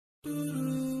Assalamualaikum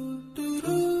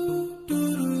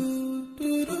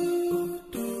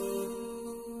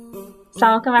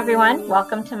everyone,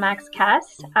 welcome to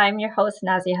MAXCast. I'm your host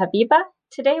Nazia Habiba.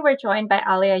 Today we're joined by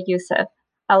Alia Youssef.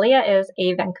 Alia is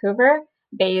a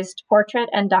Vancouver-based portrait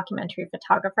and documentary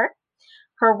photographer.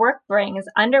 Her work brings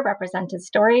underrepresented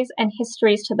stories and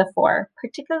histories to the fore,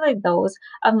 particularly those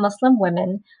of Muslim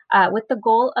women, with the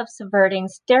goal of subverting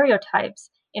stereotypes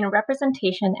in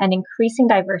representation and increasing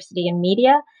diversity in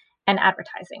media and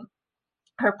advertising.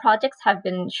 Her projects have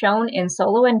been shown in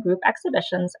solo and group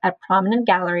exhibitions at prominent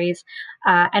galleries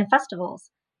and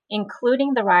festivals,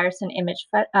 including the Ryerson Image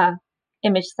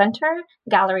Center,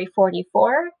 Gallery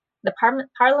 44, the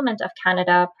Parliament of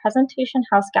Canada, Presentation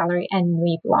House Gallery, and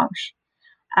Nuit Blanche.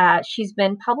 She's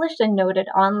been published and noted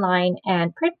online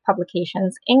and print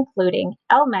publications, including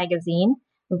Elle Magazine,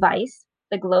 Vice,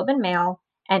 The Globe and Mail,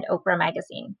 and Oprah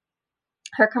Magazine.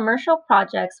 Her commercial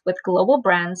projects with global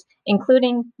brands,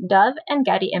 including Dove and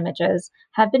Getty Images,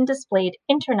 have been displayed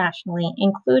internationally,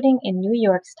 including in New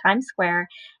York's Times Square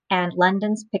and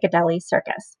London's Piccadilly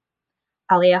Circus.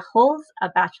 Alia holds a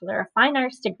Bachelor of Fine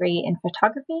Arts degree in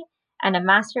photography and a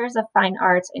Master's of Fine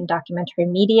Arts in documentary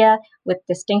media with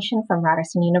distinction from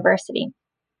Ryerson University.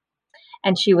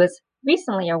 And she was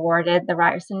recently awarded the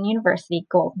Ryerson University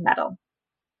Gold Medal.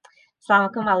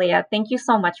 Assalamualaikum, Alia. Thank you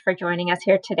so much for joining us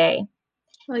here today.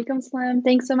 Walaikum salam.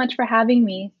 Thanks so much for having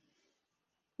me.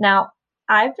 Now,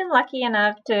 I've been lucky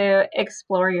enough to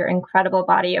explore your incredible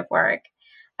body of work.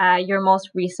 Your most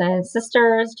recent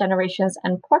Sisters, Generations,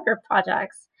 and Portrait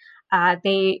projects,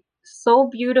 they so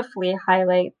beautifully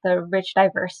highlight the rich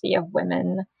diversity of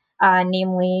women,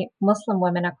 namely Muslim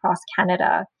women across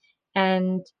Canada.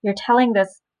 And you're telling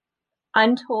this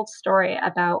untold story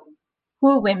about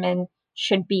who women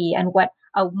should be and what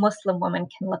a Muslim woman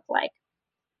can look like.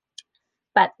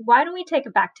 But why don't we take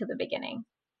it back to the beginning?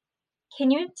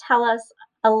 Can you tell us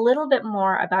a little bit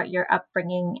more about your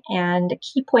upbringing and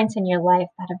key points in your life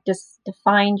that have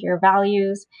defined your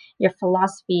values, your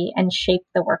philosophy, and shaped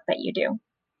the work that you do?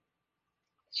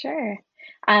 Sure.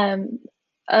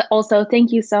 Also,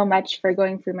 thank you so much for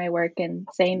going through my work and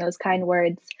saying those kind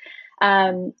words.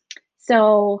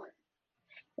 So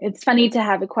it's funny to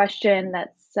have a question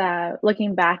that's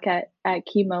looking back at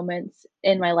key moments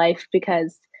in my life,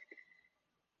 because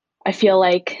I feel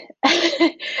like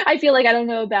I feel like I don't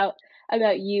know about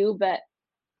you, but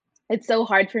it's so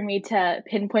hard for me to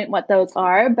pinpoint what those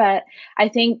are. But I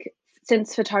think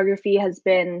since photography has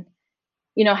been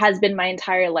my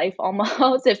entire life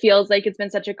almost, it feels like it's been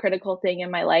such a critical thing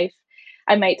in my life.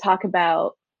 I might talk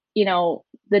about, the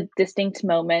distinct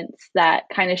moments that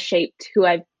kind of shaped who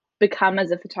I've become as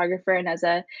a photographer and as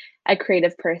a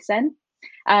creative person.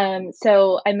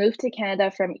 So I moved to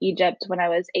Canada from Egypt when I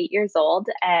was 8 years old,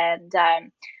 and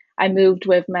I moved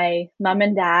with my mom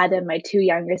and dad and my two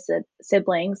younger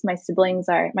siblings. My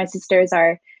sisters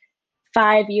are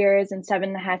 5 years and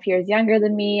 7.5 years younger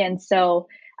than me, and so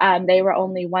they were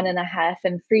only 1.5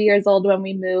 and 3 years old when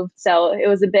we moved. So it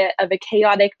was a bit of a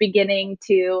chaotic beginning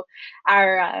to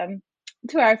our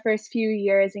first few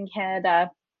years in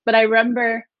Canada. But I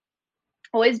remember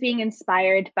always being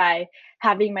inspired by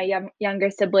having my younger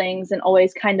siblings, and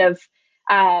always kind of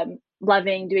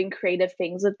loving doing creative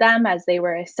things with them as they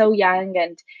were so young.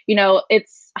 And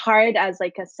it's hard as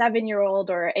like a 7-year-old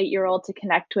or 8-year-old to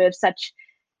connect with such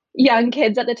young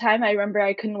kids at the time. I remember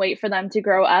I couldn't wait for them to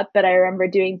grow up, but I remember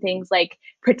doing things like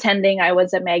pretending I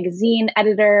was a magazine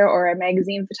editor or a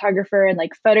magazine photographer and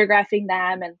like photographing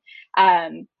them,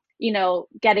 and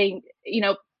getting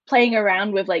playing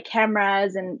around with like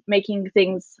cameras and making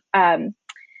things,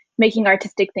 making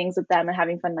artistic things with them and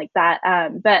having fun like that.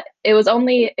 But it was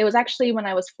actually when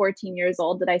I was 14 years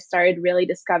old that I started really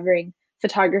discovering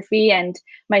photography and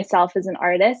myself as an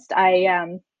artist.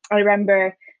 I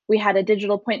remember we had a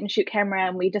digital point and shoot camera,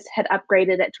 and we just had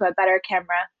upgraded it to a better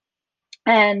camera.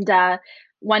 And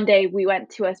one day we went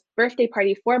to a birthday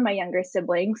party for my younger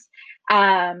siblings.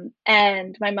 And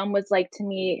my mom was like to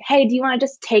me, "Hey, do you want to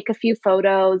just take a few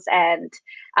photos and,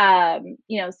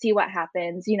 see what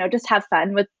happens, just have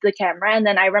fun with the camera." And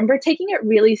then I remember taking it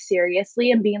really seriously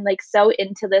and being like so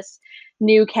into this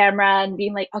new camera and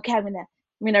being like, okay, I'm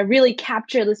gonna really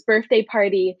capture this birthday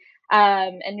party,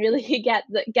 and really get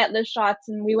the shots.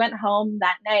 And we went home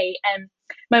that night, and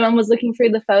my mom was looking through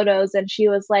the photos, and she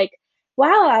was like,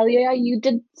 "Wow, Alia, you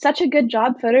did such a good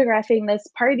job photographing this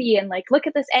party, and like, look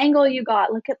at this angle you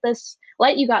got, look at this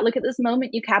light you got, look at this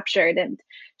moment you captured." And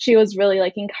she was really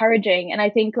like encouraging. And I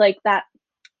think like that,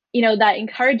 that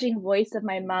encouraging voice of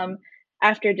my mom,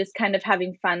 after just kind of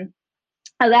having fun,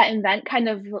 that event kind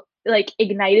of like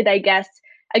ignited, I guess,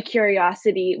 a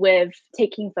curiosity with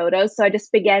taking photos. So I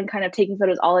just began kind of taking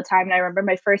photos all the time. And I remember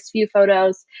my first few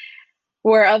photos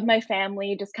were of my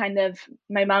family, just kind of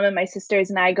my mom and my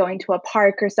sisters and I going to a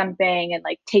park or something and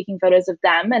like taking photos of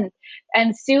them.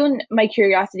 And soon my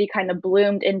curiosity kind of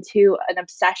bloomed into an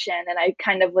obsession, and I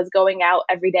kind of was going out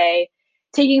every day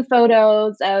taking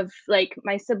photos of like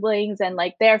my siblings and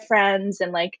like their friends,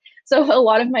 and like so a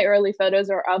lot of my early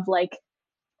photos are of like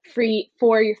free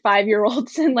 4 or 5 year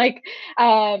olds and like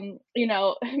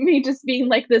me just being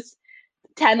like this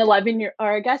 10, 11 year,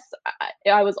 or I guess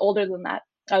I was older than that.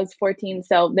 I was 14,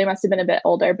 so they must have been a bit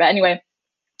older. But anyway,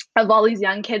 of all these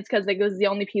young kids, because like it was the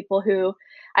only people who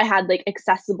I had like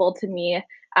accessible to me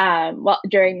well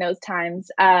during those times.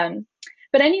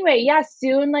 But anyway, yeah,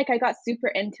 soon like I got super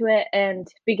into it and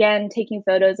began taking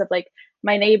photos of like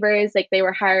my neighbors, like they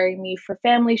were hiring me for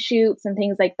family shoots and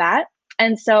things like that.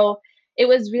 And so it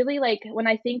was really like when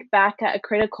I think back at a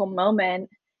critical moment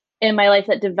in my life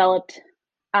that developed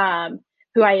um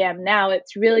who I am now,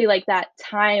 it's really like that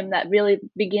time, that really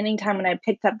beginning time when I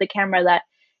picked up the camera, that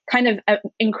kind of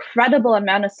incredible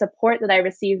amount of support that I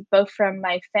received both from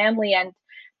my family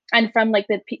and from like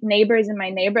the neighbors in my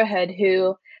neighborhood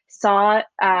who saw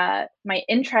my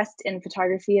interest in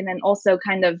photography, and then also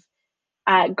kind of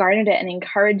garnered it and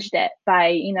encouraged it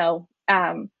by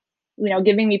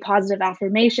giving me positive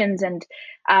affirmations and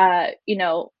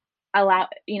allow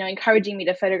encouraging me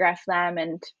to photograph them,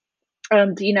 and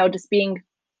just being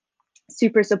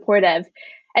super supportive.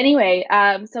 Anyway,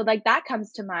 so like that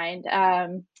comes to mind.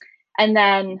 And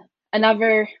then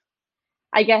another,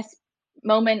 I guess,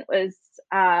 moment was,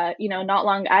 not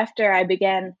long after I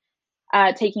began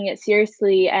taking it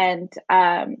seriously. And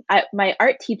my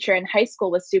art teacher in high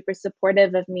school was super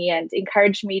supportive of me and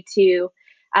encouraged me to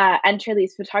enter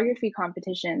these photography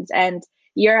competitions. And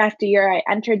year after year, I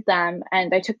entered them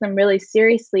and I took them really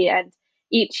seriously. And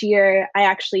each year, I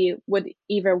actually would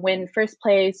either win first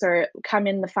place or come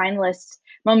in the finalist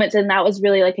moments. And that was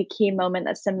really like a key moment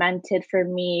that cemented for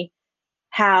me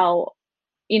how,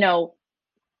 you know,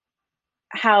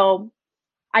 how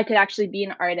I could actually be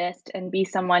an artist and be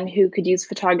someone who could use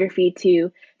photography to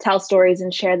tell stories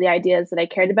and share the ideas that I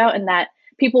cared about, and that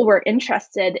people were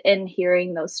interested in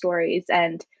hearing those stories.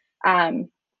 Um,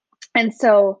 and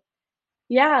so,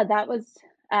 yeah, that was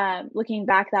looking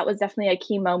back, that was definitely a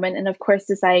key moment. And of course,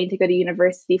 deciding to go to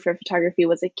university for photography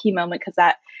was a key moment because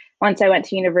that once I went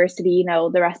to university,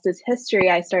 the rest is history.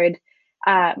 I started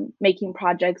making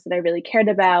projects that I really cared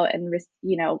about and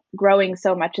growing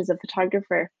so much as a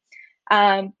photographer.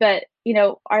 But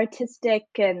artistic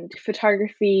and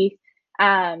photography,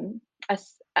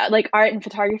 like art and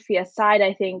photography aside,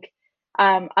 I think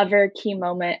other key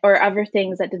moment or other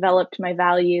things that developed my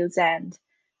values and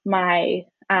my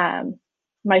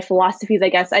my philosophies. I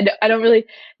guess I don't really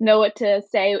know what to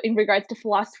say in regards to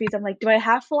philosophies. I'm like, do I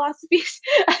have philosophies?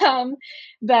 um,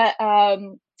 but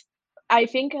I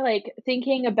think like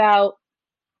thinking about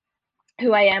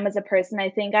who I am as a person, I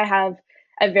think I have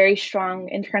a very strong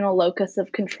internal locus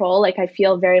of control. Like I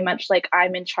feel very much like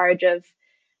I'm in charge of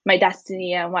my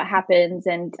destiny and what happens.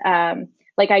 And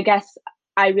like I guess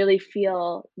I really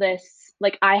feel this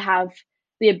like I have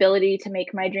the ability to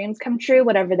make my dreams come true,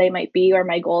 whatever they might be, or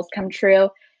my goals come true.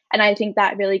 And I think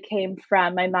that really came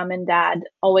from my mom and dad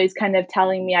always kind of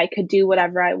telling me I could do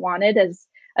whatever I wanted as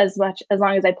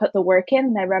long as I put the work in.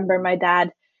 And I remember my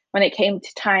dad, when it came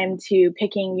to time to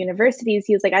picking universities,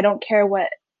 he was like, I don't care what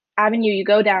avenue you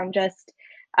go down, just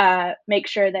make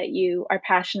sure that you are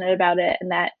passionate about it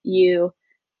and that you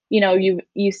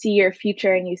see your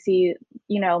future and you see,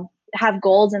 have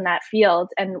goals in that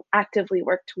field and actively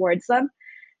work towards them.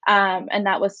 And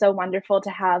that was so wonderful to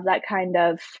have that kind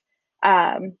of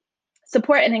um,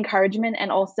 support and encouragement,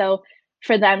 and also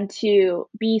for them to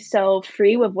be so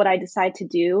free with what I decide to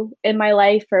do in my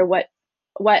life or what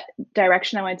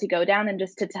direction I wanted to go down, and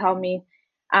just to tell me,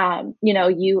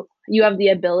 you have the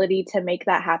ability to make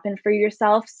that happen for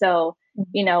yourself. So,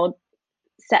 you know,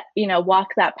 walk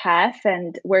that path,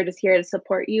 and we're just here to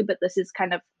support you. But this is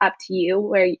kind of up to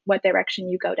you what direction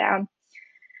you go down.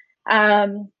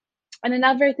 Um, and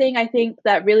another thing I think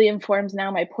that really informs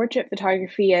now my portrait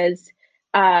photography is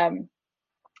um,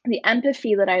 the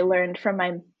empathy that I learned from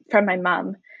my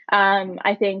mom.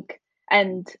 I think,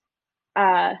 and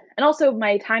also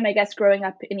my time, I guess, growing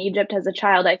up in Egypt as a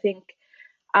child. I think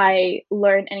I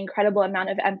learned an incredible amount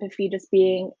of empathy just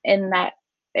being in that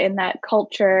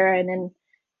culture, and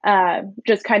in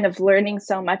just kind of learning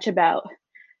so much about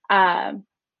um,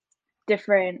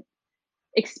 different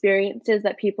experiences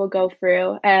that people go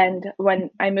through. And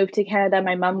when I moved to Canada,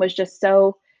 my mom was just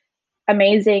so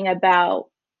amazing about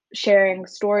sharing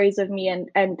stories of me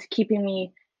and keeping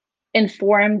me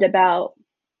informed about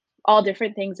all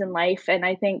different things in life. And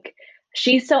I think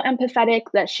she's so empathetic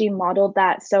that she modeled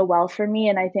that so well for me.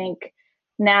 And I think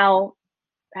now,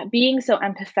 being so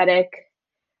empathetic,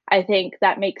 I think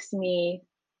that makes me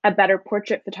a better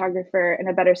portrait photographer and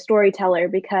a better storyteller,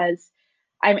 because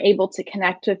I'm able to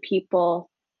connect with people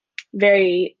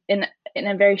very in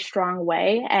a very strong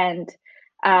way, and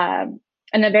um,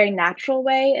 in a very natural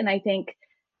way. And I think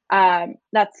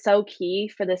that's so key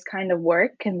for this kind of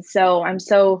work. And so I'm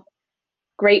so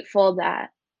grateful that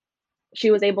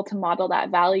she was able to model that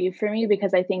value for me,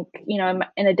 because I think,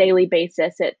 in a daily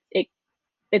basis,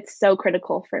 it's so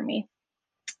critical for me.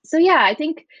 So yeah, I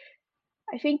think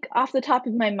off the top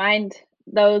of my mind,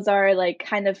 those are like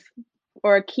kind of,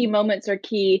 or key moments or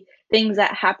key things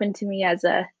that happened to me as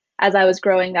I was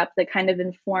growing up, that kind of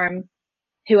inform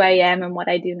who I am and what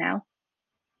I do now.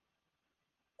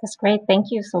 That's great. Thank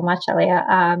you so much, Alia.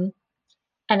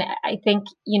 And I think,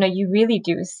 you really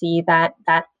do see that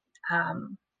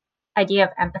um, idea of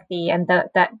empathy and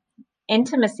that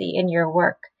intimacy in your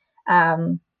work,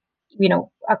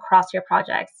 across your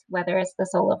projects, whether it's the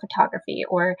solo photography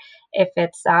or if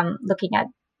it's looking at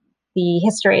the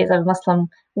histories of Muslim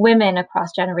women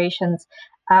across generations.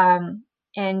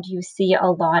 And you see a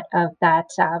lot of that,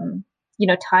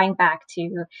 tying back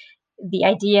to the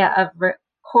idea of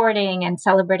recording and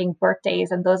celebrating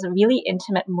birthdays and those really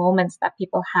intimate moments that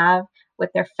people have with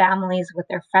their families, with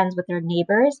their friends, with their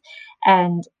neighbors.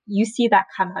 And you see that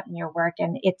come out in your work,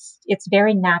 and it's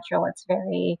very natural. It's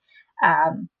very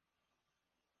um,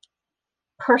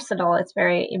 personal. It's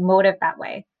very emotive that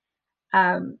way.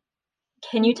 Um,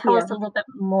 can you Thank tell us a you. little bit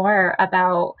more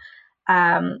about,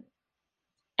 um,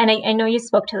 and I know you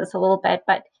spoke to this a little bit,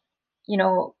 but you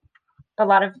know, a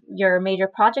lot of your major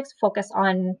projects focus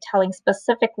on telling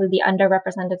specifically the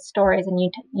underrepresented stories,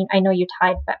 and I know you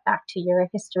tied that back to your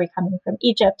history coming from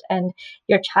Egypt and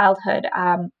your childhood,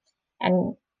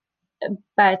 and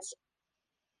but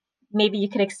maybe you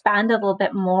could expand a little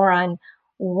bit more on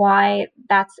why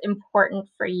that's important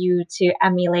for you to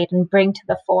emulate and bring to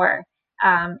the fore,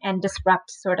 and disrupt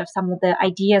sort of some of the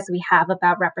ideas we have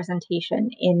about representation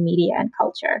in media and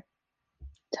culture.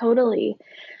 Totally.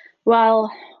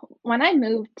 Well, when I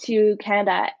moved to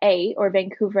Canada at 8, or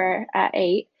Vancouver at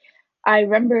 8, I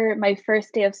remember my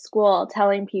first day of school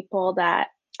telling people that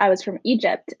I was from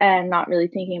Egypt and not really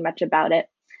thinking much about it.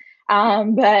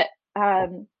 But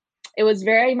it was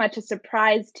very much a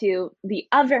surprise to the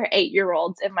other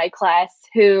 8-year-olds in my class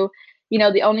who,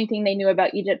 the only thing they knew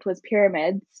about Egypt was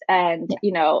pyramids and,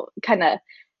 Yeah. kind of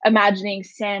imagining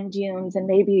sand dunes and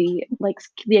maybe like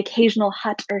the occasional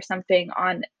hut or something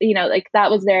on, like that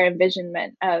was their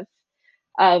envisionment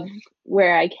of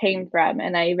where I came from.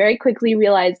 And I very quickly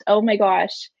realized, oh my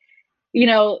gosh, you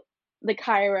know, the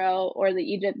Cairo or the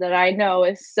Egypt that I know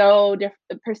is so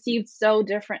perceived so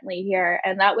differently here.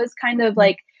 And that was kind of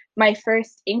like my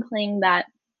first inkling that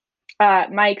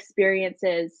my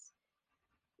experiences,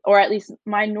 or at least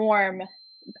my norm,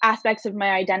 aspects of my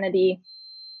identity.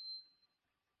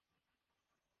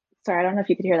 Sorry, I don't know if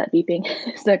you could hear that beeping.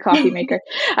 It's the coffee maker.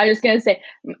 I'm just going to say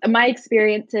my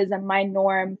experiences and my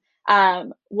norm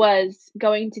was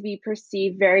going to be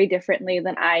perceived very differently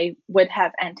than I would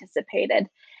have anticipated.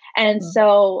 And Mm.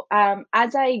 so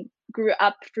as I grew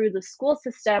up through the school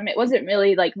system, it wasn't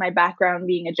really like my background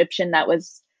being Egyptian that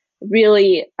was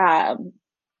really, a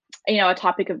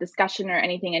topic of discussion or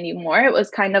anything anymore. It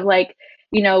was kind of like,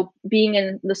 being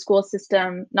in the school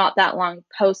system not that long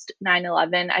post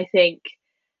 9/11, I think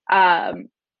um,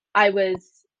 I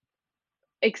was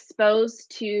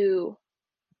exposed to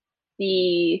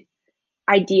the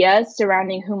ideas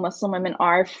surrounding who Muslim women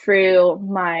are through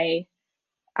my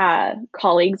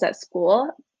colleagues at school.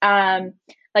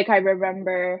 Like I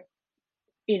remember,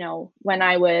 when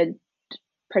I would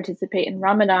participate in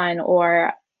Ramadan,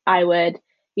 or I would,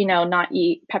 not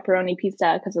eat pepperoni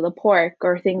pizza because of the pork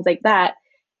or things like that,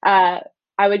 uh,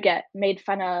 I would get made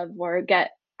fun of or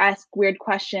get asked weird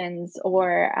questions,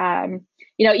 or,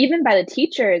 even by the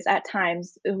teachers at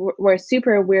times who were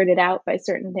super weirded out by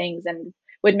certain things and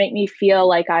would make me feel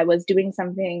like I was doing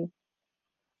something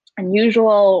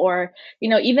unusual, or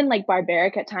even like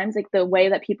barbaric at times, like the way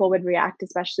that people would react,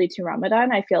 especially to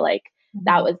Ramadan. I feel like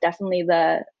that Mhm. was definitely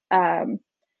the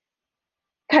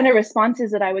kind of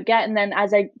responses that I would get. And then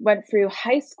as I went through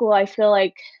high school, I feel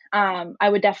like I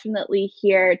would definitely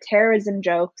hear terrorism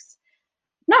jokes,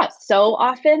 not so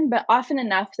often, but often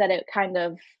enough that it kind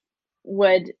of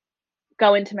would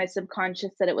go into my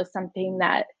subconscious that it was something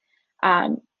that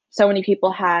um, so many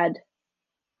people had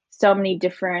so many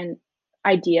different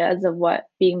ideas of what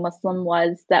being Muslim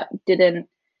was, that didn't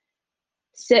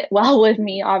sit well with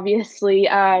me, obviously.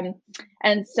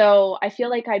 And so I feel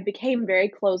like I became very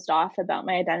closed off about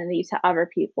my identity to other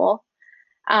people.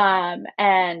 And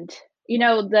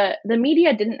the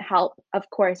media didn't help, of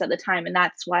course, at the time, and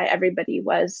that's why everybody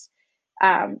was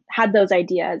had those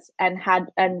ideas and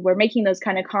were making those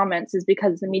kind of comments, is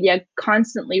because the media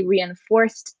constantly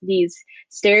reinforced these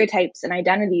stereotypes and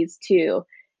identities to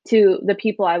the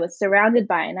people I was surrounded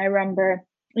by. And I remember,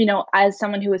 as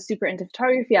someone who was super into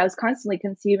photography, I was constantly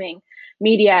consuming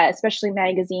media, especially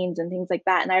magazines and things like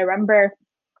that. And I remember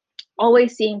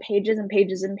always seeing pages and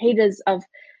pages and pages of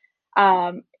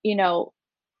um, you know,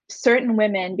 certain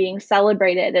women being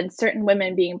celebrated and certain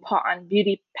women being put on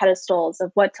beauty pedestals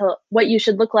of what you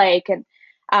should look like, and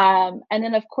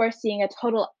then of course seeing a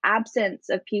total absence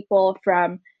of people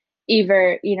from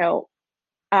either the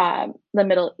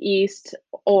Middle East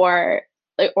or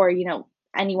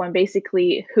anyone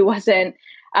basically who wasn't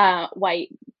white,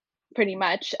 pretty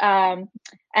much,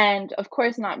 and of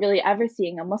course not really ever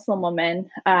seeing a Muslim woman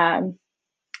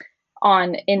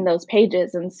on in those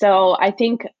pages. And so I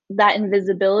think that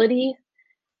invisibility,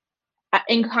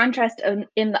 in contrast of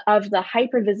the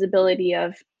hyper visibility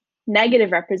of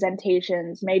negative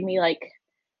representations, made me like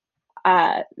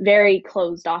very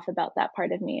closed off about that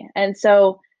part of me. And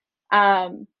so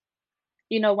um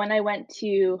when I went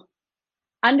to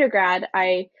undergrad,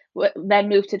 then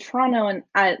moved to Toronto,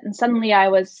 and suddenly I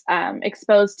was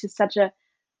exposed to such a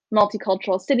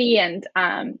multicultural city, and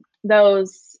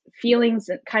those feelings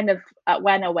kind of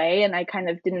went away, and I kind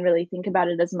of didn't really think about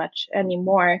it as much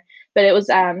anymore. But it was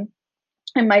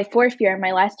in my fourth year,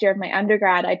 my last year of my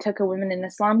undergrad, I took a women in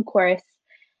Islam course,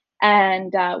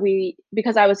 and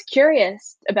because I was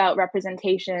curious about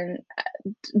representation,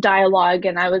 dialogue,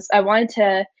 and I wanted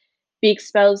to be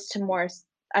exposed to more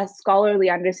a scholarly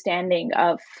understanding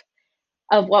of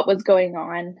what was going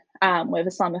on with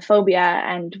Islamophobia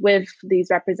and with these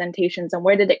representations, and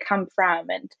where did it come from,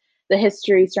 and the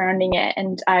history surrounding it.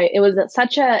 And it was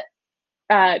such a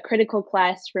critical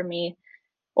class for me,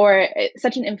 or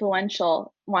such an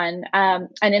influential one. And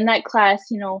in that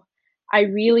class, I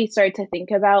really started to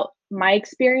think about my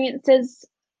experiences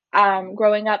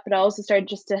growing up, but I also started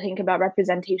just to think about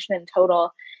representation in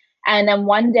total. And then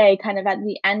one day, kind of at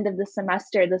the end of the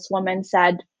semester, this woman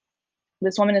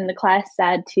in the class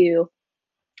said to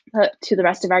the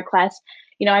rest of our class,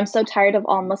 I'm so tired of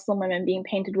all Muslim women being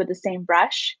painted with the same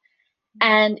brush.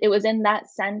 And it was in that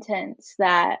sentence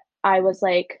that I was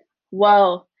like,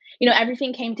 whoa,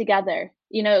 everything came together.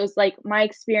 It was like my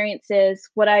experiences,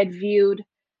 what I had viewed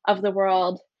of the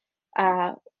world,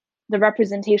 uh, the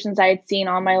representations I had seen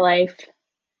all my life,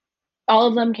 all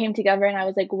of them came together. And I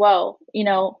was like, whoa,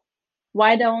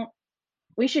 why don't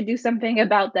we should do something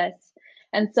about this?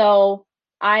 And so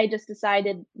I just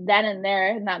decided then and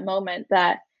there in that moment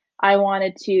that I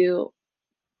wanted to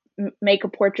make a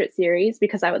portrait series,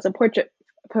 because I was a portrait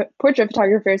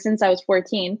photographer since I was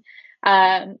 14.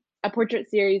 A portrait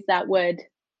series that would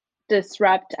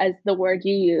disrupt, as the word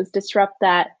you use, disrupt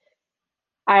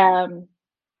um,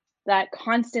 that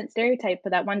constant stereotype for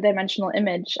that one-dimensional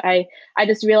image. I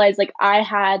just realized, like, I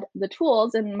had the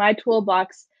tools in my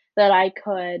toolbox that I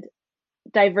could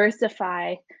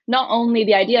diversify not only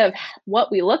the idea of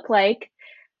what we look like,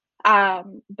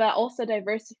 but also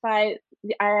diversify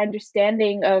our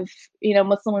understanding of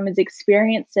Muslim women's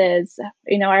experiences,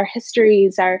 our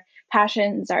histories, our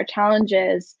passions, our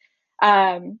challenges,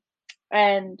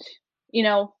 and you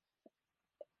know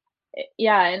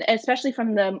yeah, and especially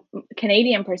from the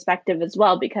Canadian perspective as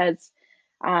well, because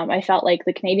I felt like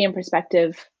the Canadian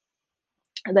perspective,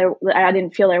 I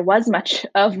didn't feel there was much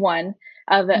of one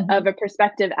of a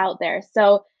perspective out there.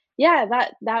 So yeah,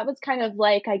 that was kind of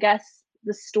like, I guess,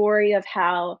 the story of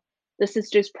how the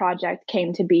Sisters Project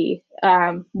came to be.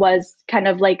 Was kind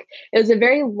of like, it was a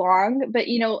very long, but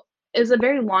it was a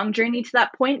very long journey to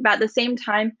that point. But at the same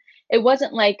time, it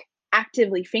wasn't like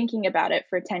actively thinking about it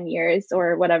for 10 years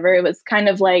or whatever. It was kind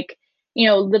of like,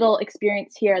 little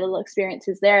experience here, little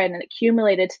experiences there, and it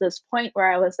accumulated to this point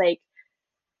where I was like,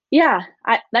 yeah,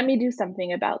 let me do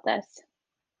something about this.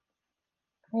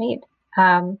 Great.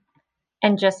 Um,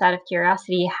 and just out of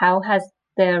curiosity, how has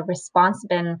the response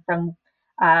been from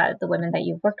the women that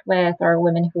you've worked with, or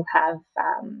women who have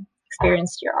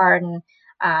experienced your art and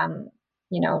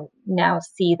now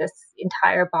see this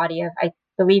entire body of, I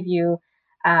believe you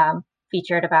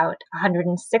featured about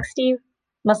 160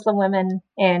 Muslim women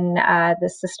in the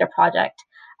Sister Project.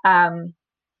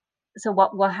 So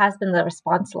what has been the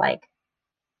response like?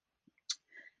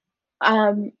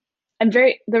 Um,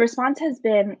 the response has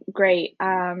been great.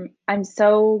 I'm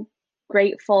so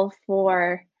grateful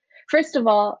for, first of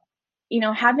all,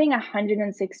 having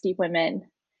 160 women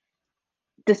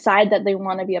decide that they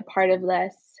want to be a part of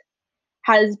this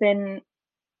has been,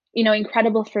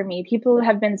 incredible for me.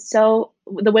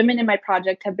 The women in my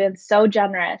project have been so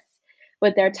generous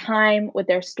with their time, with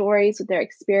their stories, with their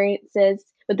experiences,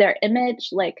 with their image.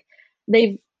 Like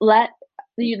they've let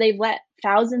they've let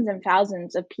thousands and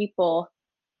thousands of people,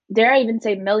 dare I even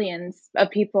say millions of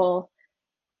people,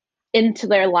 into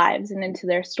their lives and into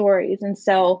their stories. And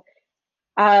so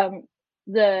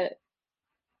the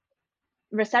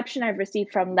reception I've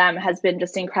received from them has been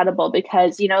just incredible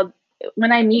because,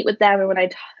 when I meet with them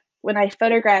and when I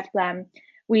photograph them,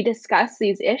 we discuss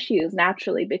these issues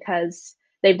naturally because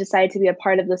they've decided to be a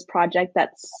part of this project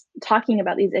that's talking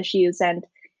about these issues. And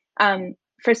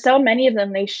for so many of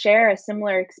them, they share a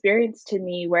similar experience to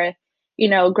me where,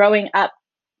 growing up,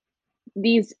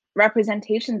 these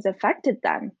representations affected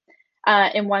them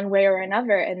in one way or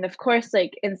another. And of course,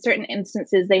 like in certain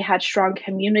instances, they had strong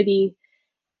community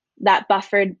that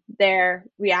buffered their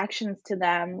reactions to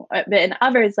them. But in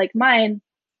others, like mine,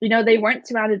 they weren't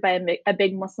surrounded by a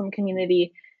big Muslim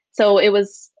community. So it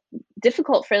was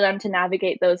difficult for them to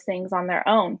navigate those things on their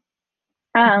own.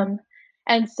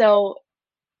 And so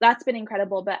that's been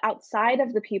incredible. But outside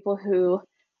of the people who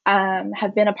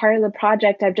have been a part of the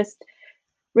project, I've just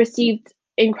received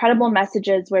incredible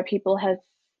messages where people have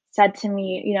said to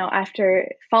me,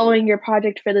 after following your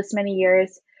project for this many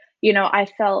years, I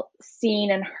felt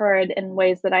seen and heard in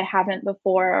ways that I haven't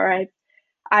before, or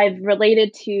I've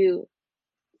related to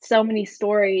so many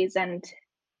stories, and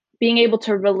being able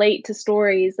to relate to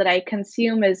stories that I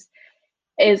consume is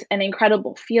an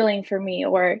incredible feeling for me.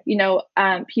 Or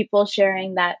people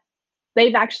sharing that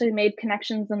they've actually made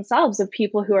connections themselves of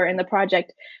people who are in the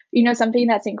project. Something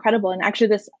that's incredible, and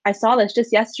actually I saw this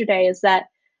just yesterday, is that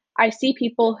I see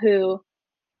people who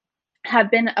have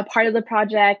been a part of the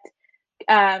project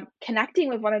connecting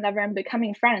with one another and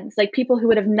becoming friends, like people who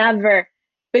would have never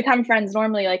become friends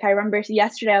normally. Like I remember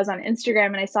yesterday I was on Instagram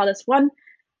and I saw this one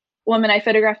woman I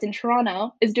photographed in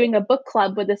Toronto is doing a book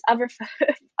club with this other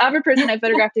person I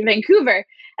photographed in Vancouver,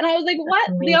 and I was like,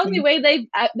 "What?" The only way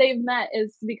they've met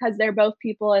is because they're both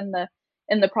people in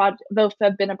the project, both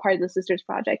have been a part of the Sisters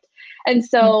Project, and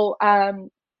so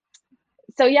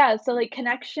so like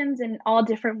connections in all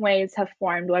different ways have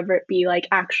formed, whether it be like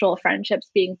actual friendships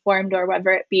being formed, or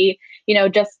whether it be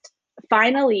just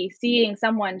finally seeing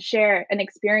someone share an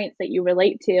experience that you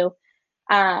relate to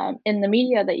in the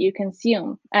media that you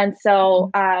consume. And so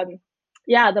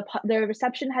yeah, the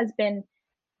reception has been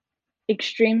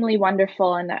extremely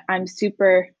wonderful, and I'm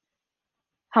super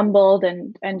humbled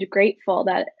and grateful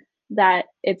that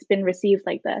it's been received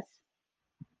like this.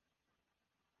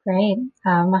 Great.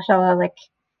 Mashallah,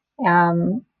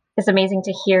 it's amazing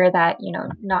to hear that,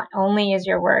 not only is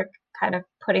your work kind of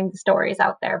putting the stories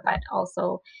out there, but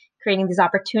also creating these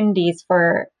opportunities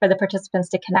for the participants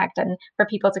to connect and for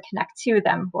people to connect to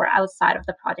them who are outside of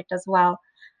the project as well.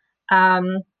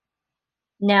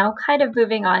 Now, kind of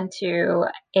moving on to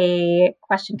a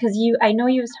question, because I know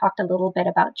you've talked a little bit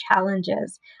about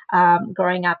challenges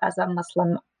growing up as a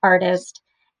Muslim artist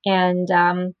and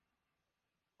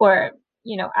or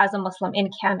as a Muslim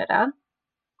in Canada,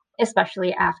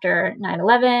 especially after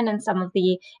 9/11 and some of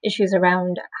the issues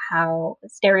around how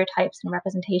stereotypes and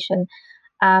representation.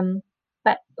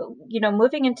 But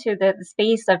moving into the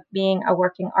space of being a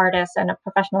working artist and a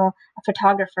professional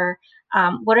photographer,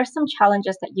 what are some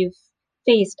challenges that you've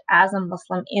faced as a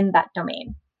Muslim in that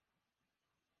domain,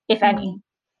 if any?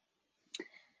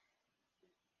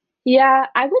 Yeah,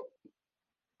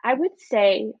 I would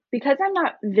say, because I'm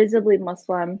not visibly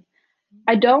Muslim,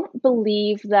 I don't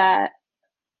believe that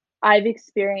I've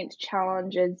experienced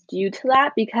challenges due to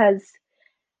that, because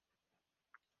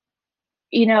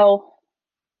you know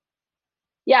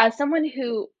yeah, as someone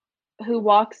who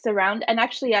walks around, and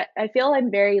actually I feel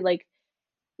I'm very like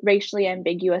racially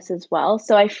ambiguous as well.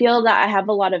 So I feel that I have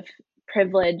a lot of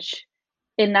privilege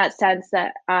in that sense,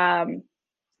 that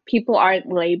people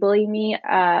aren't labeling me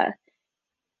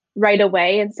right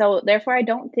away. And so therefore I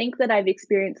don't think that I've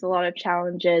experienced a lot of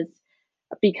challenges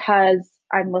because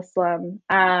I'm Muslim.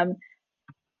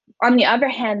 On the other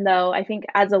hand, though, I think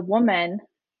as a woman,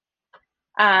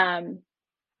 um,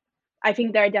 I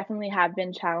think there definitely have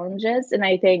been challenges, and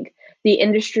I think the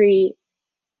industry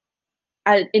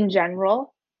in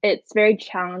general, it's very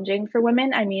challenging for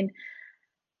women. I mean,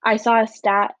 I saw a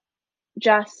stat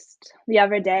just the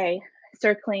other day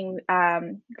circling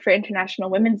for International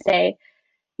Women's Day,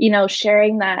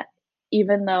 sharing that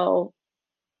even though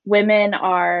women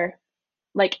are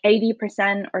like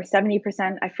 80% or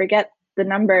 70%, I forget the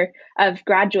number, of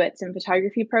graduates in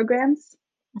photography programs,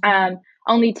 Mhm.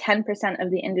 Only 10%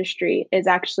 of the industry is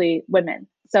actually women.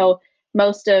 So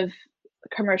most of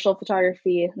commercial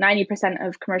photography, 90%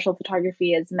 of commercial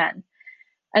photography is men.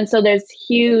 And so there's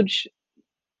huge,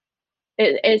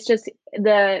 it's just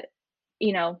the,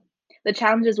 you know, the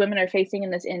challenges women are facing in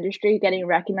this industry, getting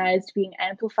recognized, being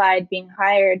amplified, being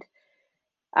hired.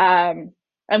 Um,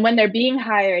 and when they're being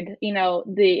hired,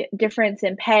 the difference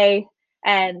in pay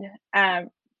and um,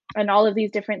 and all of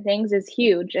these different things is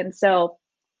huge. And so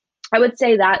I would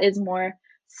say that is more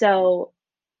so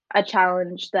a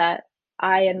challenge that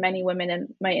I and many women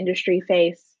in my industry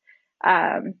face.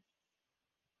 Um,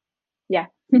 yeah.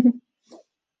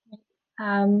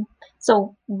 Um,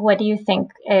 so what do you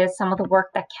think is some of the work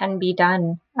that can be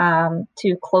done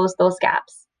to close those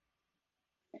gaps?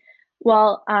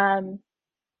 Well,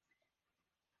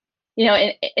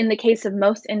 in the case of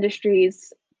most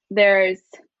industries, there's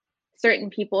certain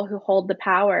people who hold the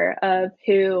power of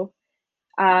who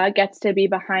gets to be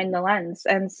behind the lens.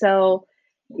 And so,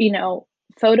 you know,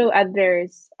 photo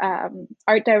editors,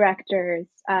 art directors,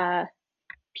 at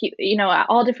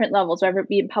all different levels, whether it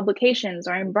be in publications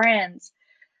or in brands,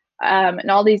 and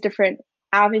all these different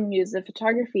avenues of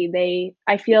photography,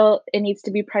 I feel it needs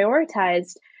to be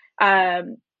prioritized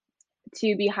um,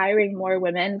 to be hiring more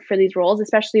women for these roles,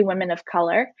 especially women of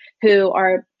color who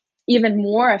are even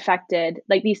more affected.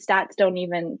 Like these stats don't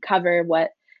even cover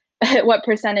what what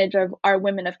percentage of are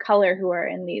women of color who are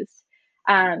in these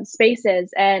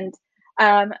spaces. And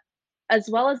um, as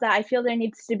well as that, I feel there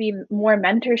needs to be more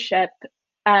mentorship,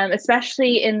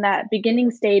 especially in that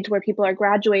beginning stage where people are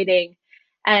graduating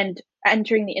and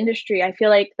entering the industry. I feel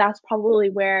like that's probably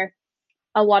where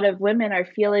a lot of women are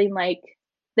feeling like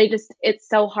it's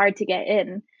so hard to get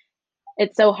in.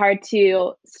 It's so hard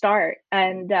to start.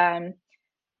 And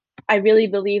I really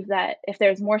believe that if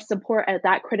there's more support at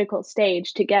that critical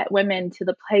stage to get women to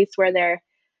the place where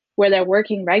they're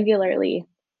working regularly,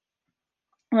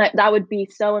 that would be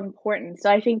so important. So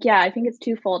I think, yeah, I think it's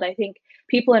twofold. I think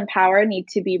people in power need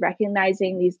to be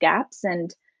recognizing these gaps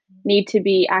and need to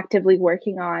be actively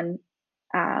working on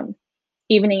um,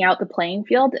 evening out the playing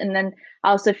field. And then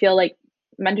I also feel like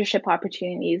mentorship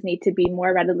opportunities need to be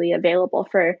more readily available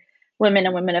for women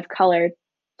and women of color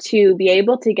to be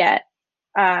able to get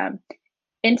um,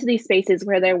 into these spaces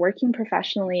where they're working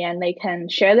professionally and they can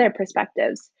share their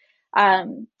perspectives.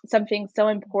 Something so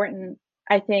important,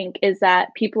 I think, is that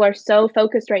people are so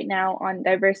focused right now on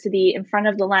diversity in front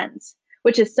of the lens,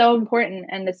 which is so important.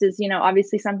 And this is,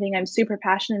 obviously something I'm super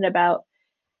passionate about.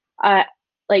 Uh,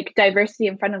 like diversity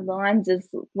in front of the lens is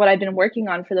what I've been working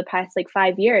on for the past like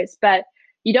 5 years. But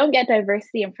you don't get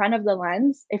diversity in front of the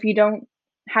lens if you don't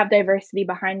have diversity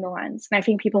behind the lens. And I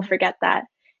think people forget that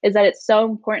is that it's so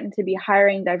important to be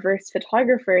hiring diverse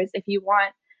photographers if you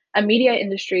want a media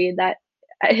industry that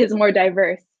is more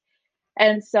diverse.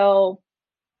 And so,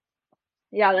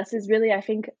 yeah, this is really, I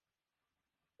think,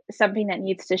 something that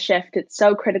needs to shift. It's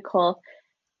so critical,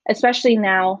 especially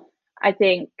now. I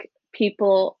think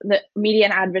the media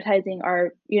and advertising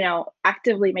are,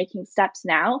 actively making steps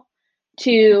now Mhm.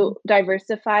 to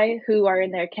diversify who are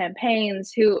in their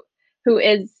campaigns, who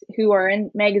are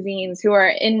in magazines, who are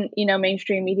in,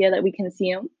 mainstream media that we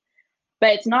consume.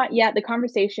 But it's not yet, the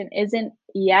conversation isn't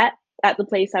yet at the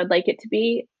place I would like it to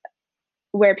be,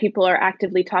 where people are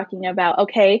actively talking about,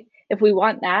 okay, if we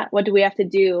want that, what do we have to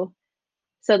do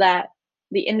so that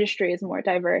the industry is more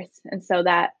diverse and so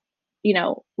that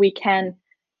we can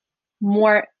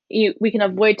we can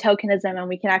avoid tokenism and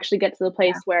we can actually get to the Yeah,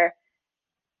 place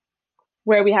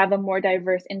where we have a more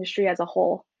diverse industry as a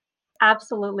whole.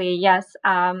 absolutely. Yes.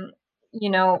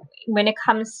 When it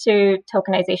comes to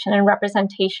tokenization and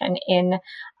representation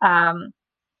um,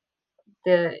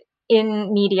 the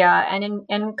in media and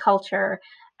in culture,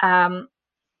 um,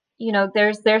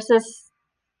 there's this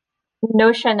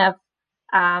notion of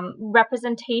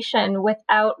representation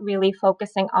without really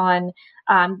focusing on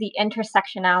the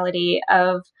intersectionality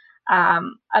of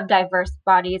diverse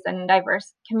bodies and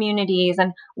diverse communities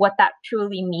and what that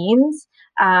truly means.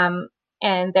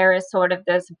 And there is sort of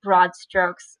this broad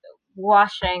strokes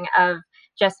washing of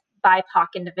just BIPOC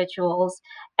individuals.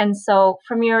 And so,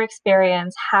 from your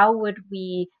experience, how would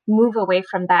we move away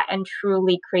from that and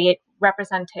truly create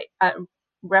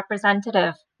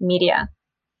representative media?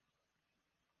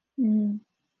 Mm,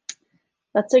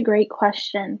 that's a great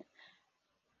question.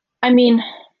 I mean,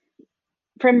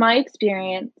 from my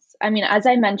experience, I mean, as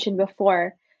I mentioned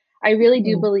before, I really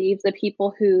do Mm. believe the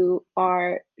people who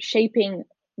are shaping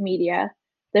media,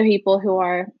 the people who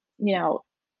are,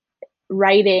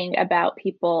 writing about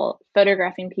people,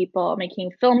 photographing people,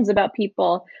 making films about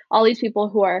people, all these people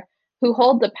who are who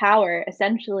hold the power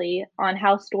essentially on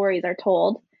how stories are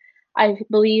told, I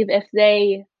believe if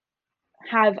they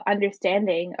have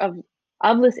understanding of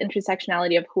this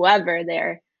intersectionality of whoever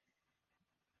they're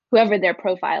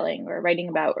profiling or writing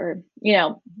about, or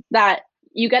that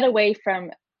you get away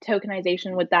from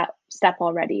tokenization with that step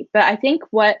already. But I think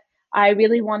what I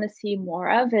really want to see more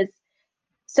of is,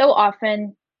 so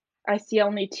often I see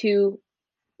only two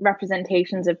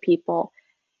representations of people.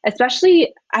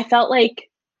 Especially, I felt like,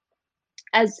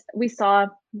 as we saw,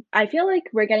 I feel like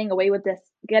we're getting away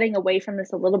from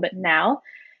this a little bit now.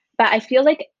 But I feel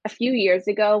like a few years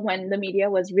ago, when the media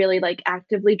was really like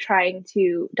actively trying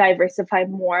to diversify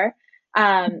more,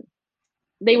 um,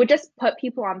 they would just put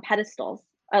people on pedestals.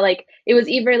 Like, it was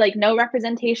either like no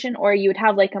representation, or you would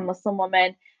have like a Muslim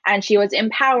woman and she was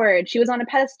empowered. She was on a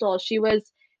pedestal. She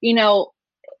was, you know,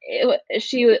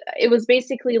 it was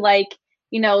basically like,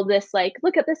 this, like,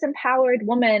 look at this empowered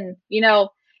woman,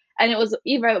 and it was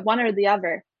either one or the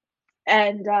other.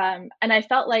 And I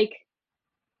felt like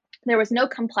there was no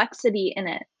complexity in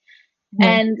it. Mhm.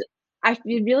 And I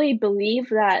really believe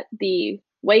that the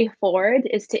way forward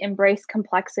is to embrace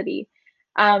complexity.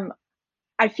 Um,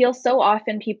 I feel so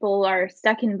often people are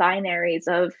stuck in binaries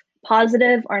of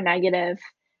positive or negative,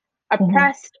 Mhm.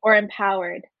 oppressed or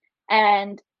empowered.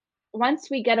 And once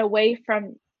we get away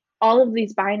from all of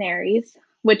these binaries,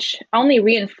 which only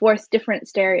reinforce different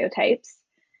stereotypes,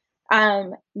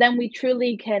 then we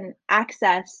truly can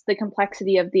access the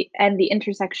complexity of the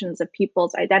intersections of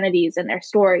people's identities and their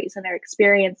stories and their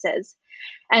experiences.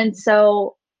 And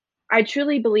so I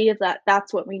truly believe that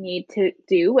that's what we need to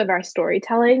do with our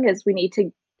storytelling, is we need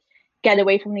to get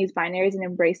away from these binaries and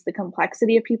embrace the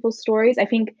complexity of people's stories. I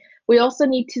think we also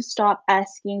need to stop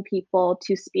asking people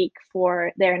to speak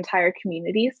for their entire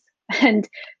communities and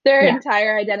their Yeah.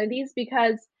 entire identities,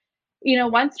 because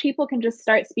once people can just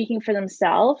start speaking for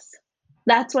themselves,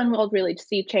 that's when we'll really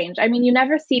see change. I mean, you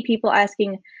never see people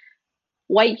asking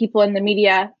white people in the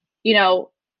media, you know,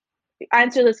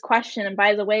 answer this question, and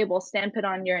by the way, we'll stamp it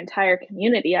on your entire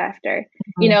community after.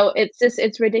 Mhm.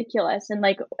 It's ridiculous. And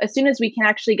like, as soon as we can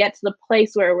actually get to the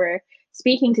place where we're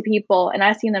speaking to people and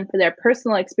asking them for their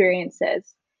personal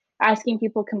experiences, asking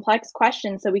people complex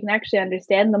questions so we can actually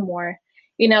understand them more,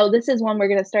 this is when we're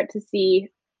going to start to see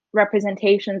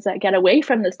representations that get away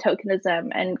from this tokenism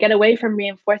and get away from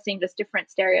reinforcing just different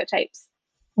stereotypes.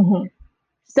 Mhm.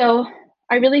 So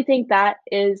I really think that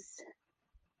is,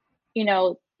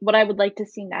 what I would like to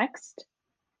see next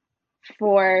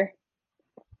for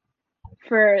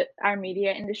our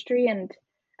media industry. And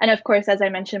of course, as I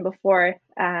mentioned before,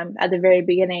 at the very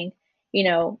beginning, you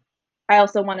know I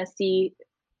also want to see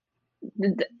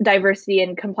the diversity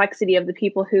and complexity of the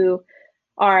people who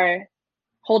are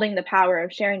holding the power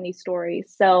of sharing these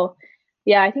stories. So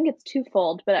yeah, I think it's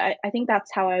twofold, but I think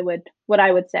that's what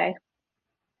I would say.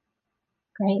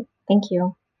 Great. Thank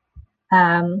you.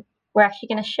 Um, we're actually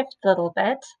going to shift a little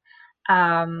bit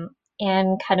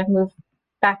and kind of move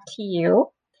back to you.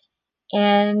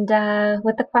 And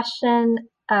with the question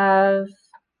of,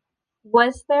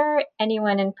 was there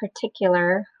anyone in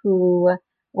particular who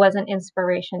was an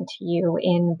inspiration to you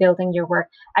in building your work?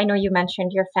 I know you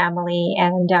mentioned your family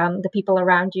and the people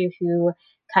around you who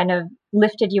kind of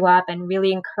lifted you up and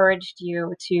really encouraged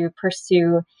you to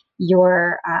pursue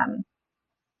your um,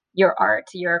 your art,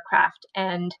 your craft.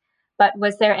 And but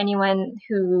was there anyone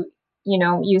who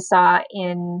you saw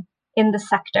in the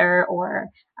sector or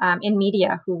in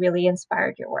media who really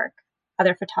inspired your work?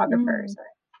 Other photographers? Mm,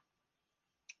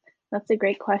 that's a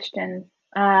great question.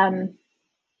 Um,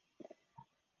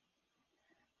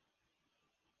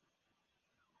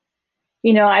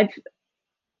 I've,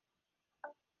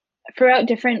 throughout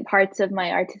different parts of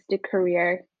my artistic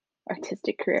career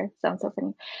sounds so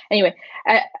funny. Anyway,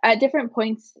 at different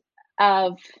points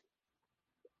of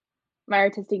my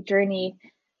artistic journey,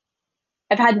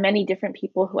 I've had many different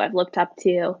people who I've looked up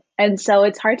to. And so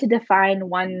it's hard to define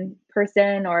one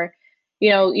person, or,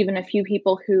 even a few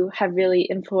people who have really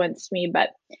influenced me. But,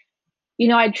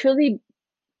 I truly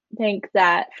think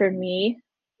that for me,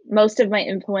 most of my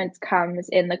influence comes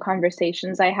in the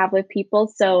conversations I have with people.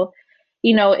 So,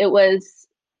 it was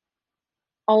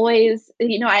always,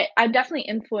 I'm definitely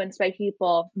influenced by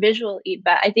people visually,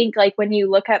 but I think, like, when you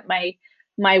look at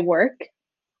my work,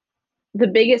 the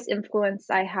biggest influence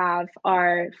I have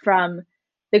are from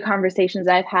the conversations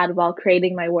I've had while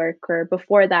creating my work, or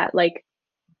before that. Like,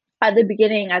 at the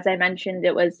beginning, as I mentioned,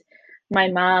 it was my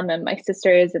mom and my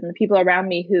sisters and the people around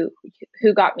me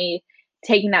who got me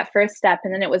taking that first step,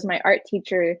 and then it was my art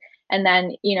teacher. And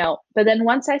then, but then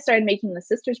once I started making the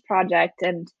sisters project,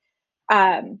 and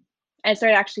um I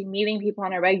started actually meeting people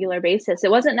on a regular basis.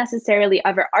 It wasn't necessarily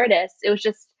other artists. It was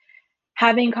just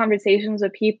having conversations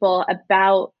with people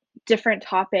about different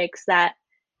topics that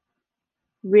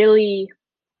really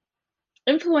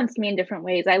influenced me in different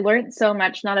ways. I learned so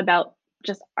much, not about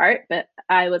just art, but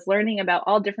I was learning about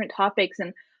all different topics,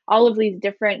 and all of these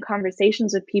different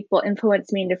conversations with people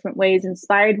influenced me in different ways,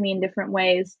 inspired me in different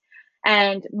ways,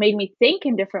 and made me think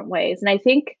in different ways. And I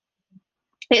think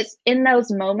it's in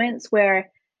those moments where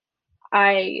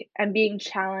I am being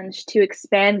challenged to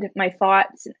expand my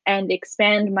thoughts and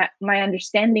expand my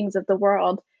understandings of the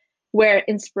world where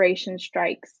inspiration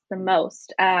strikes the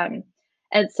most.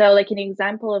 And so, like, an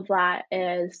example of that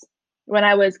is when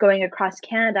I was going across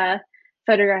Canada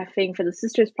photographing for the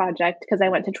Sisters Project, because I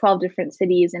went to 12 different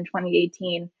cities in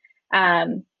 2018,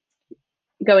 um,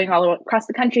 going all across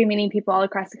the country, meeting people all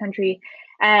across the country.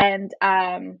 And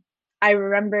I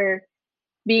remember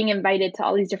being invited to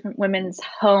all these different women's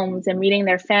homes and meeting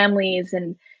their families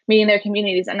and meeting their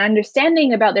communities and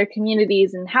understanding about their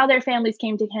communities and how their families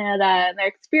came to Canada and their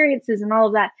experiences and all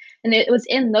of that. And it was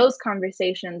in those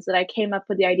conversations that I came up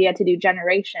with the idea to do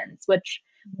Generations, which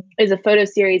is a photo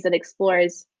series that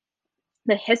explores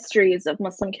the histories of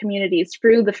Muslim communities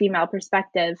through the female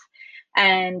perspective.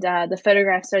 And the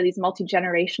photographs are these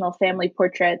multi-generational family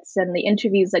portraits, and the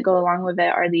interviews that go along with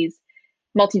it are these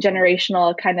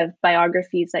multi-generational kind of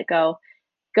biographies that go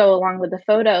along with the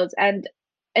photos. And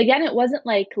again, it wasn't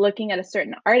like looking at a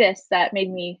certain artist that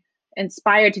made me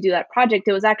inspired to do that project.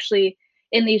 It was actually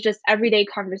in these just everyday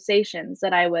conversations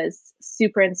that I was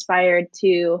super inspired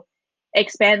to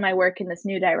expand my work in this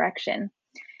new direction.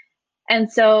 And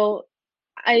so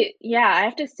I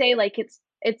have to say, like,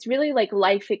 it's really like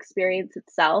life experience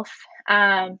itself.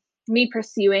 Me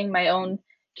pursuing my own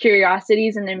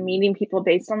curiosities and then meeting people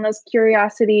based on those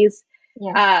curiosities,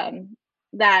 Yeah.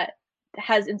 that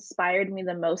has inspired me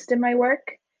the most in my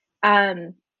work.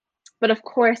 Um, but of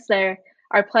course, there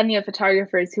are plenty of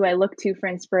photographers who I look to for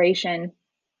inspiration.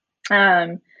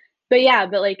 Um, but yeah,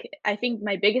 but like I think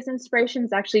my biggest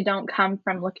inspirations actually don't come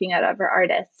from looking at other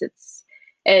artists.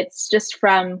 It's just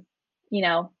from, you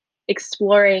know,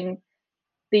 exploring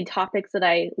the topics that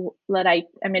I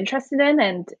am interested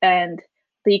in, and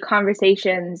the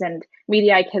conversations and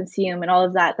media I consume and all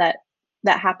of that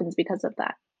happens because of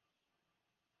that.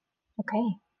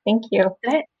 Okay. Thank you.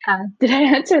 Did I Uh, did I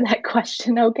answer that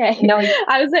question okay? no,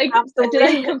 I was like, did I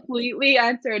absolutely. completely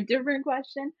answer a different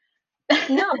question?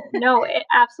 No, no, it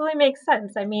absolutely makes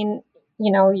sense. I mean,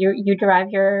 you derive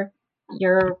your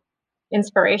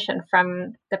inspiration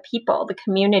from the people, the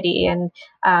community, and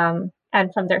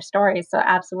from their stories. So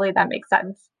absolutely, that makes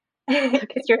sense. Okay,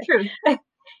 It's your truth.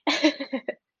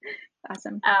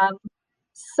 awesome. Um,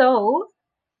 so,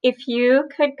 if you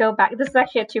could go back, this is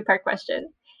actually a two-part question.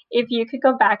 If you could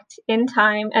go back in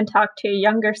time and talk to your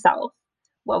younger self,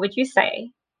 what would you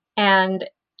say? And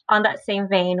on that same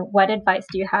vein, what advice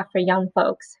do you have for young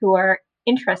folks who are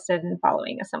interested in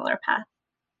following a similar path?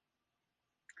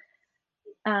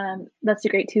 That's a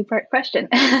great two-part question.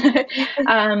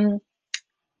 um,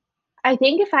 I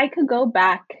think if I could go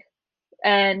back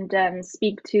and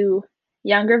speak to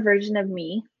younger version of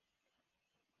me,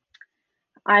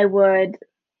 I would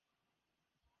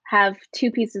have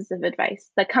two pieces of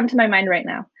advice that come to my mind right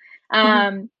now. Mhm.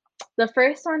 Um, the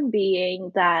first one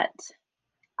being that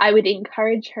I would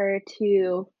encourage her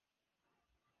to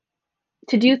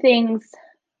do things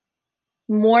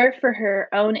more for her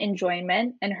own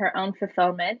enjoyment and her own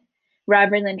fulfillment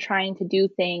rather than trying to do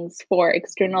things for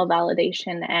external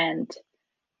validation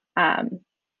um,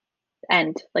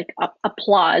 and like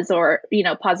applause, or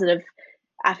positive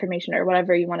affirmation, or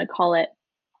whatever you want to call it,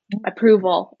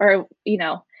 approval, or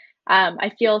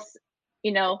I feel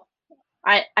you know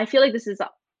I feel like this is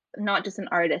not just an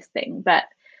artist thing, but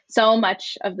so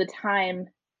much of the time,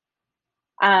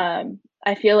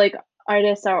 I feel like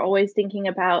artists are always thinking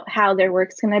about how their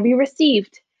work's going to be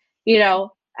received, you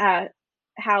know,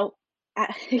 how uh,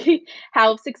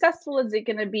 how successful is it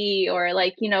going to be, or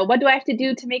like, what do I have to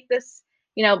do to make this,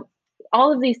 you know,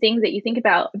 all of these things that you think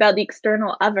about the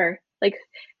external other, like,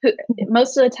 who,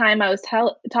 most of the time I was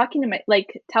talking to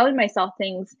telling myself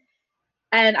things,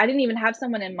 and I didn't even have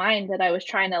someone in mind that I was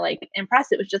trying to like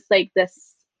impress. It was just like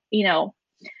this, you know,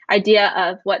 idea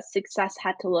of what success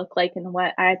had to look like and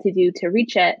what I had to do to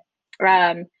reach it,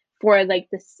 um, for like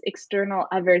this external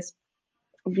other's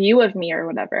view of me or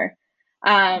whatever.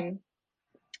 Um,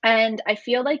 and I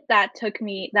feel like that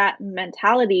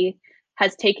mentality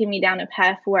has taken me down a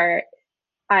path where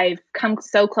I've come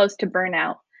so close to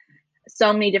burnout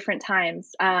so many different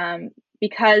times,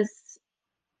 because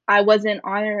I wasn't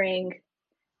honoring,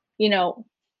 you know,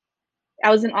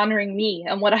 honoring me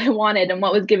and what I wanted and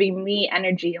what was giving me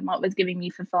energy and what was giving me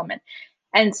fulfillment.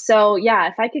 And so, yeah,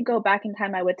 if I could go back in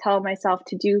time, I would tell myself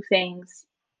to do things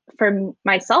for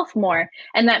myself more.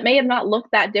 And that may have not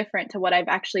looked that different to what I've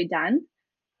actually done,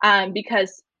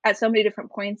 because at so many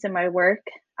different points in my work,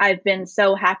 I've been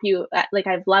so happy, like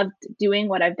I've loved doing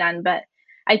what I've done. But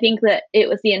I think that it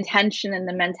was the intention and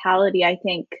the mentality,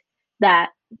 that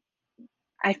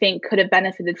I think could have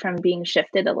benefited from being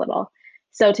shifted a little.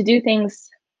 So to do things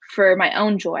for my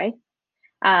own joy.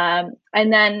 And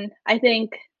then I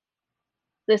think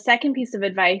the second piece of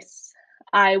advice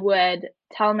I would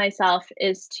tell myself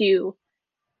is to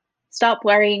stop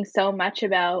worrying so much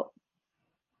about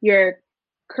your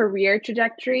career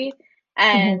trajectory Mhm.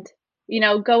 and,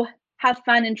 go have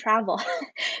fun and travel.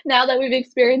 Now that we've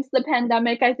experienced the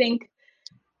pandemic, I think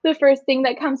the first thing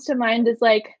that comes to mind is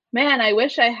like, man, I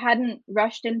wish I hadn't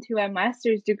rushed into a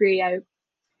master's degree. I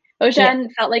wish I Yeah.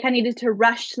 hadn't felt like I needed to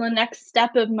rush to the next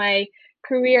step of my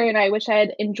career. And I wish I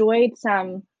had enjoyed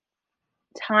some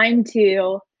time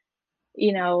to,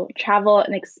 travel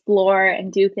and explore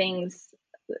and do things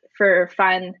for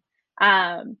fun.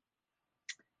 Um,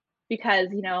 because,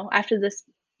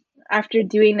 after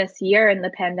doing this year in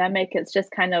the pandemic, it's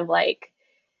just kind of like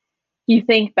you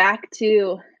think back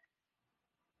to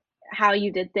how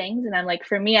you did things. And I'm like,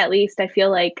 for me at least, I feel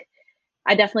like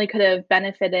I definitely could have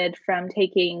benefited from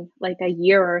taking like a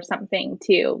year or something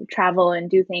to travel and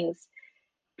do things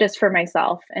just for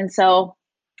myself. And so,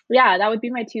 yeah, that would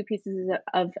be my two pieces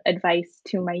of advice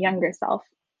to my younger self.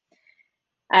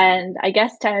 And I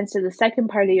guess to answer the second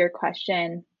part of your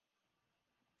question,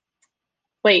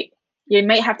 wait, you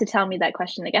might have to tell me that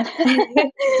question again.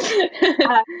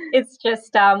 It's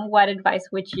just what advice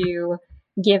would you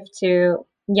give to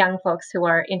young folks who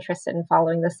are interested in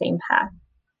following the same path?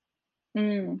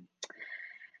 Mm,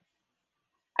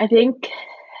 I think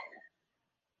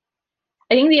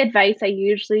I think the advice I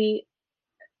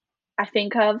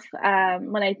think of,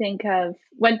 when I think of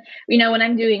when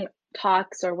I'm doing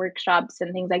talks or workshops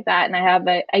and things like that, and I have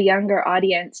a younger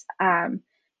audience, the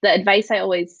advice I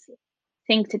always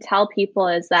think to tell people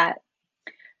is that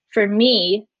for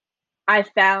me, I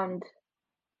found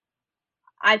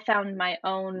I found my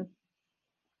own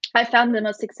I found the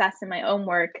most success in my own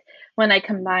work when I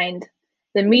combined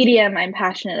the medium I'm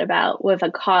passionate about with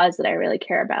a cause that I really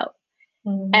care about.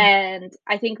 Mhm. And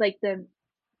I think like the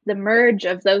merge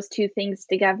of those two things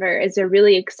together is a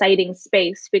really exciting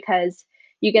space because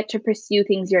you get to pursue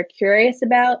things you're curious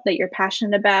about, that you're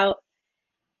passionate about,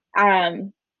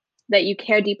 um, that you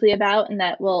care deeply about, and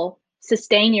that will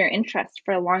sustain your interest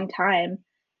for a long time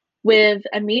with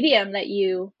a medium that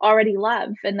you already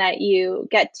love and that you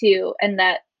get to, and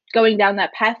that going down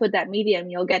that path with that medium,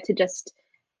 you'll get to just,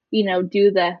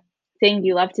 do the thing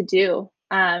you love to do,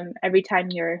 every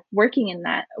time you're working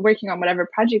on whatever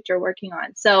project you're working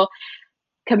on. So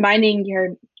combining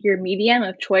your medium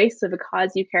of choice with a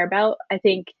cause you care about, I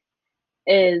think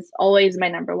is always my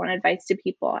number one advice to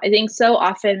people. I think so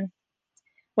often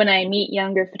when I meet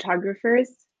younger photographers,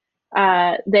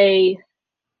 they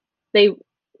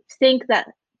think that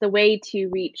the way to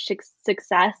reach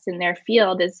success in their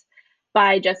field is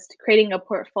by just creating a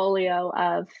portfolio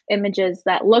of images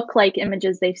that look like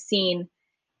images they've seen,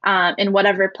 in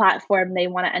whatever platform they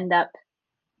want to end up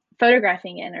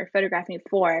photographing in or photographing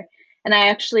for. And I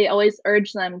actually always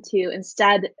urge them to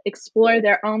instead explore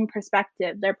their own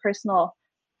perspective, their personal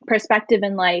perspective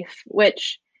in life,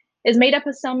 which is made up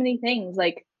of so many things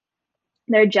like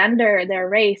their gender, their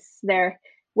race, their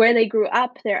where they grew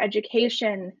up, their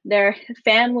education, their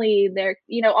family, their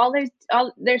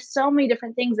there's so many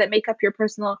different things that make up your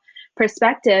personal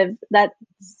perspective that's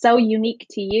so unique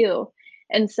to you.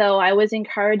 And so I always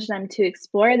encourage them to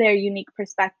explore their unique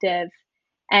perspective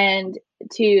and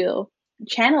to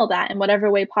channel that in whatever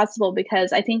way possible,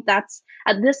 because I think that's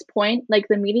at this point, like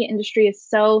the media industry is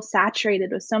so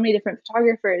saturated with so many different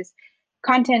photographers,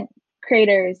 content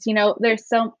creators, there's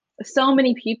so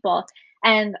many people.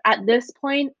 And at this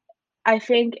point, I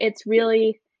think it's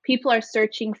really people are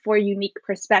searching for unique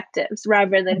perspectives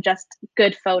rather than just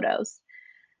good photos.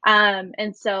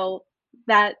 And so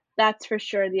that's for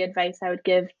sure the advice I would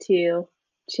give to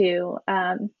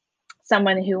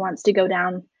someone who wants to go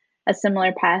down a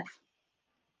similar path.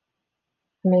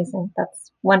 Amazing.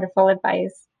 That's wonderful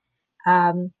advice.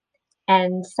 Um,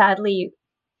 and sadly,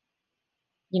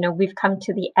 we've come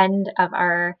to the end of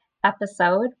our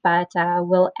episode, but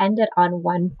we'll end it on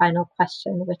one final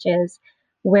question, which is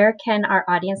where can our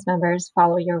audience members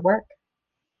follow your work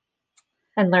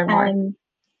and learn more?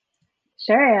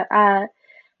 Sure.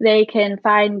 They can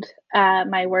find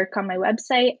my work on my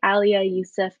website,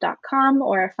 aliayoussef.com,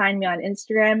 or find me on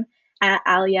Instagram at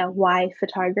Alia Y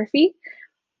Photography.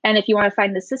 And if you want to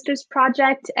find the Sisters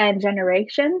Project and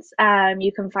Generations,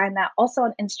 you can find that also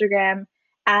on Instagram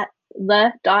at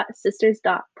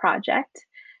the.sisters.project.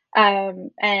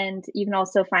 And you can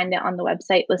also find it on the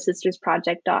website,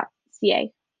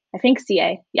 thesistersproject.ca. I think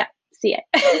CA. Yeah, CA.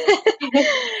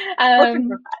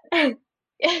 We'll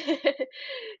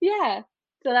Yeah.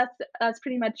 So that's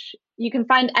pretty much, you can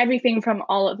find everything from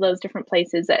all of those different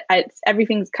places.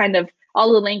 Everything's kind of,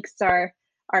 all the links are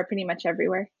pretty much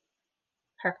everywhere.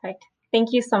 Perfect.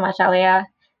 Thank you so much, Alia.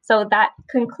 So that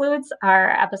concludes our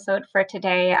episode for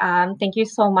today. Thank you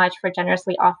so much for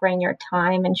generously offering your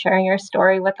time and sharing your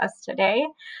story with us today.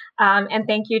 And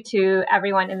thank you to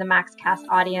everyone in the MAXCast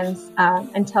audience.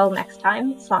 Until next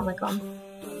time, Assalamu alaikum.